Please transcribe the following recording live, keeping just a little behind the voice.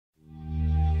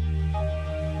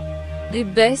The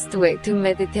best way to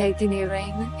meditate in a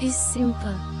rain is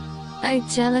simple. I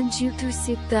challenge you to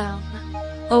sit down,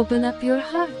 open up your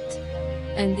heart,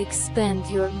 and expand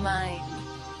your mind.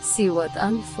 See what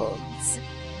unfolds.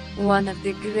 One of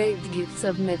the great gifts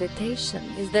of meditation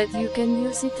is that you can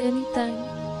use it anytime,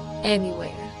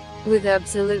 anywhere, with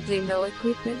absolutely no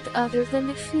equipment other than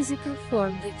the physical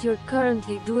form that you're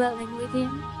currently dwelling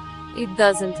within. It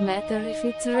doesn't matter if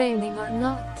it's raining or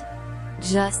not.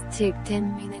 Just take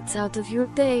 10 minutes out of your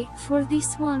day for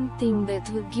this one thing that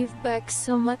will give back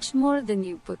so much more than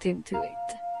you put into it.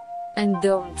 And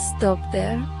don't stop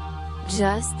there.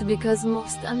 Just because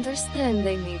most understand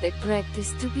they need a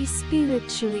practice to be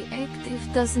spiritually active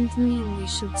doesn't mean we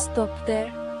should stop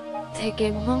there. Take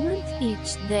a moment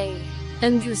each day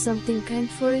and do something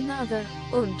kind for another,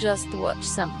 or just watch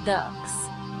some ducks.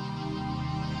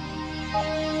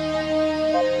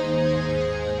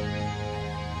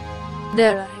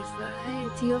 There are a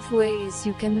variety of ways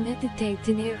you can meditate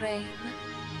in a rain,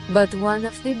 but one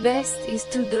of the best is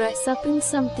to dress up in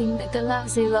something that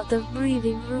allows a lot of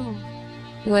breathing room.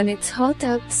 When it's hot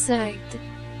outside,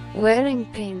 wearing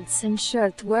pants and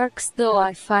shirt works, though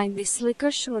I find the slicker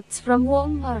shorts from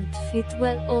Walmart fit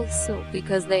well also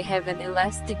because they have an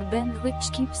elastic band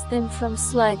which keeps them from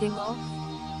sliding off.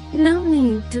 No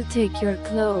need to take your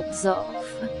clothes off.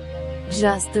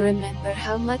 Just remember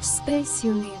how much space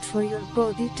you need for your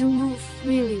body to move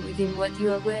freely within what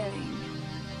you are wearing.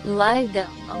 Lie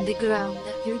down on the ground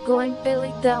if you're going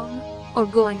belly down, or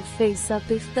going face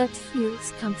up if that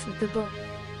feels comfortable.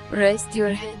 Rest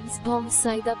your hands palm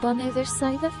side up on either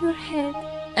side of your head,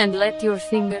 and let your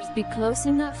fingers be close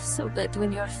enough so that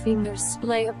when your fingers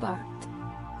splay apart,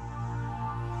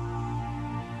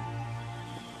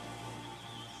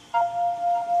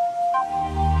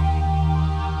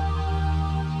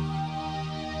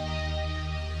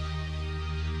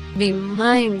 be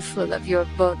mindful of your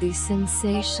body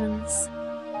sensations.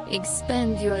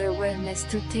 Expand your awareness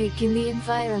to take in the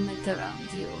environment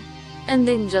around you, and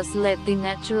then just let the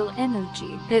natural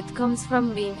energy that comes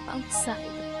from being outside,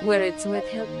 where it's wet,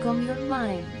 help calm your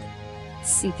mind.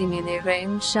 Sitting in a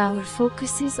rain shower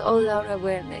focuses all our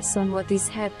awareness on what is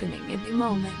happening in the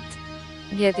moment.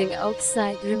 Getting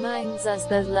outside reminds us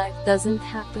that life doesn't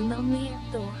happen only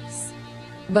indoors,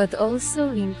 but also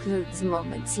includes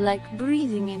moments like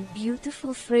breathing in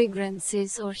beautiful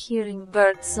fragrances or hearing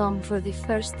birdsong for the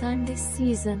first time this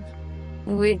season,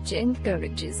 which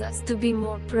encourages us to be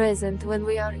more present when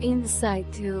we are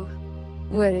inside too.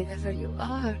 Wherever you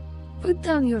are, put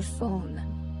down your phone.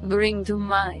 Bring to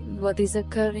mind what is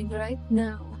occurring right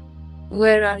now.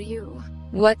 Where are you?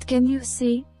 What can you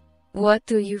see? What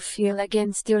do you feel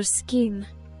against your skin?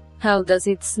 How does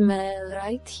it smell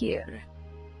right here?